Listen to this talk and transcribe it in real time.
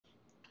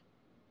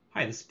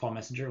Hi, this is Paul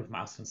Messenger with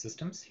Milestone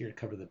Systems, here to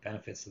cover the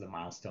benefits of the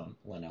Milestone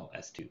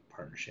LenelS2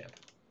 partnership.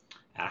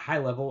 At a high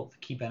level, the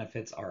key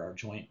benefits are our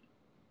joint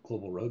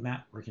global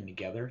roadmap working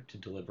together to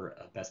deliver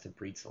a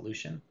best-of-breed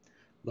solution,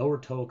 lower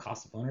total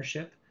cost of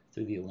ownership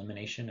through the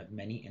elimination of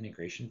many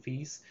integration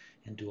fees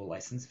and dual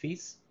license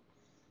fees,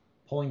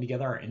 pulling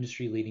together our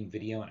industry-leading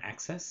video and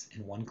access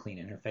in one clean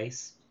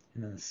interface,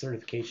 and then the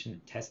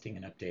certification, testing,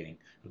 and updating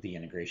of the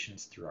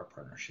integrations through our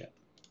partnership.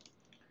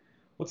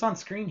 What's on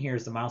screen here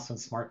is the Milestone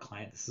Smart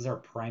Client. This is our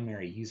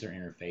primary user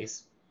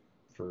interface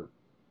for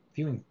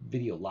viewing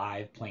video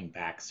live, playing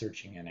back,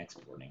 searching, and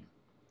exporting.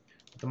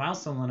 With the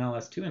Milestone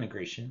LenelS2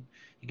 integration,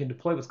 you can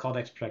deploy what's called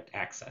Expert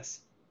Access,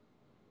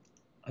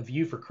 a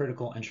view for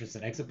critical entrance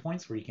and exit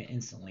points where you can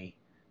instantly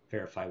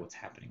verify what's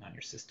happening on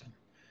your system.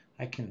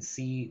 I can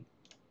see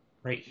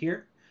right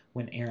here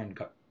when Aaron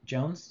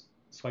Jones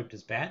swiped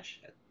his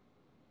badge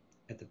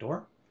at the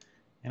door,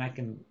 and I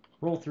can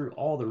roll through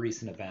all the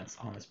recent events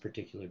on this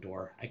particular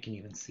door. I can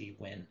even see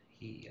when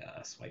he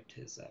swiped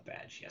his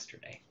badge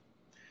yesterday.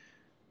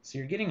 So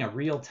you're getting a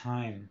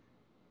real-time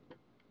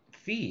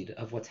feed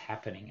of what's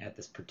happening at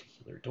this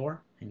particular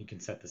door, and you can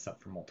set this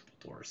up for multiple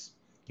doors.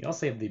 You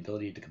also have the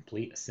ability to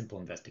complete a simple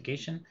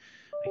investigation.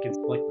 I can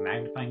select the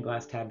magnifying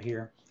glass tab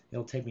here.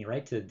 It'll take me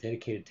right to the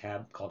dedicated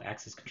tab called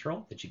Access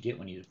Control that you get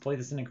when you deploy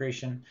this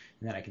integration,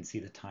 and then I can see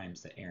the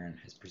times that Aaron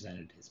has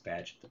presented his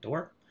badge at the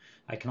door.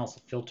 I can also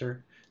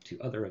filter to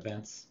other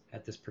events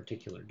at this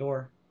particular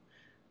door.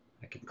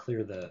 I can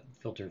clear the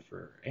filter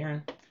for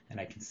Aaron, and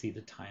I can see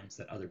the times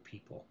that other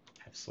people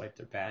have swiped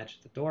their badge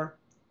at the door.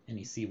 And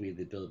you see we have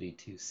the ability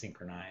to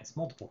synchronize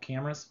multiple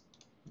cameras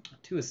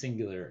to a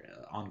singular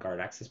on-guard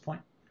access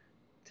point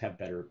to have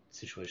better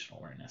situational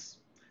awareness.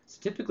 So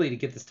typically to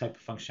get this type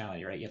of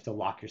functionality, right, you have to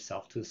lock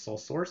yourself to the sole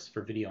source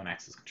for video and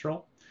access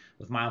control.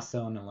 With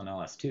Milestone and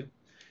LenelS2,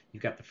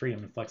 you've got the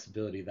freedom and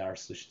flexibility that our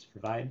solutions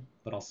provide,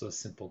 but also a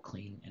simple,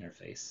 clean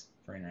interface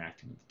for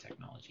interacting with the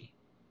technology.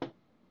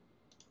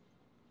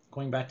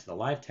 Going back to the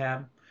Live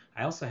tab,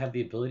 I also have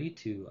the ability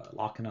to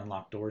lock and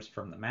unlock doors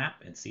from the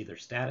map and see their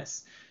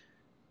status,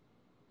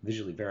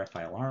 visually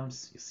verify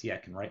alarms. You see I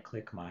can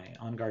right-click my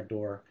on-guard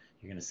door.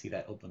 You're going to see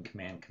that open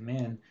command come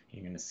in, and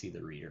you're going to see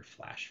the reader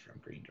flash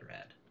from green to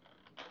red.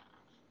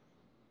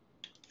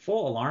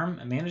 Full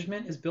alarm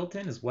management is built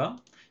in as well.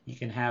 You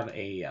can have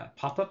a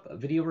pop-up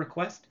video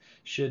request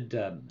should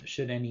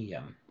any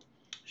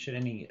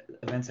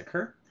events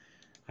occur.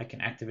 I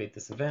can activate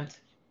this event,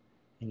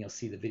 and you'll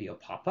see the video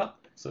pop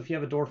up. So if you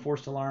have a door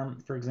forced alarm,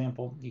 for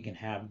example, you can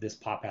have this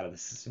pop out of the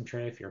system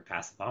tray if you're a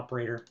passive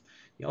operator.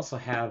 You also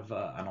have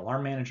an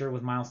alarm manager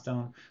with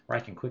Milestone where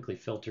I can quickly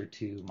filter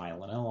to my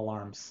Lenel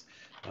alarms.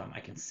 I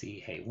can see,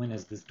 hey, when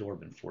has this door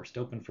been forced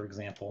open, for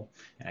example,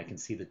 and I can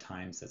see the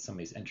times that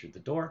somebody's entered the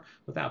door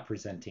without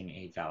presenting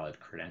a valid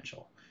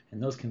credential.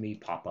 And those can be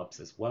pop-ups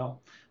as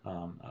well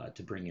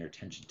to bring your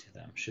attention to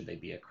them should they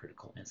be a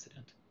critical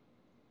incident.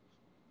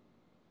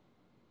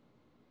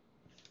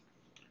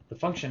 The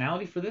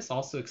functionality for this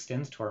also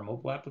extends to our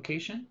mobile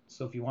application.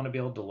 So if you want to be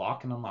able to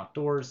lock and unlock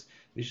doors,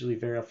 visually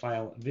verify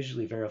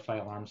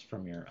alarms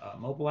from your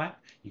mobile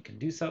app, you can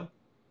do so.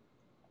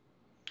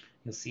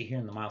 You'll see here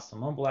in the Milestone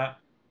mobile app,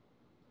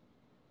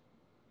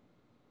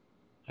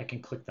 I can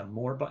click the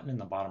More button in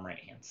the bottom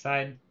right-hand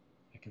side.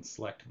 I can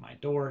select my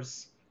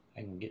doors.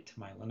 I can get to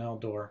my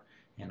Lenel door,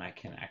 and I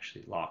can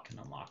actually lock and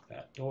unlock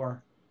that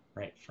door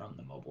right from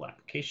the mobile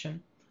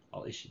application.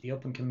 I'll issue the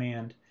open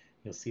command.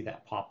 You'll see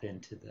that pop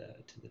into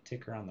the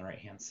ticker on the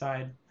right-hand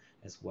side,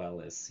 as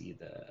well as see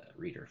the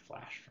reader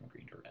flash from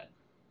green to red.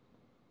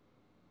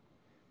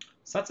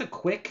 So that's a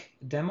quick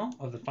demo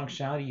of the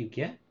functionality you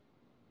get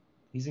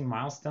using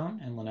Milestone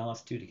and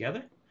LenelS2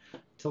 together.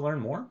 To learn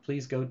more,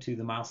 please go to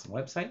the Milestone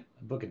website,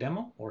 book a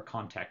demo, or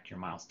contact your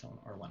Milestone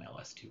or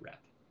LenelS2 rep.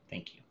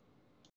 Thank you.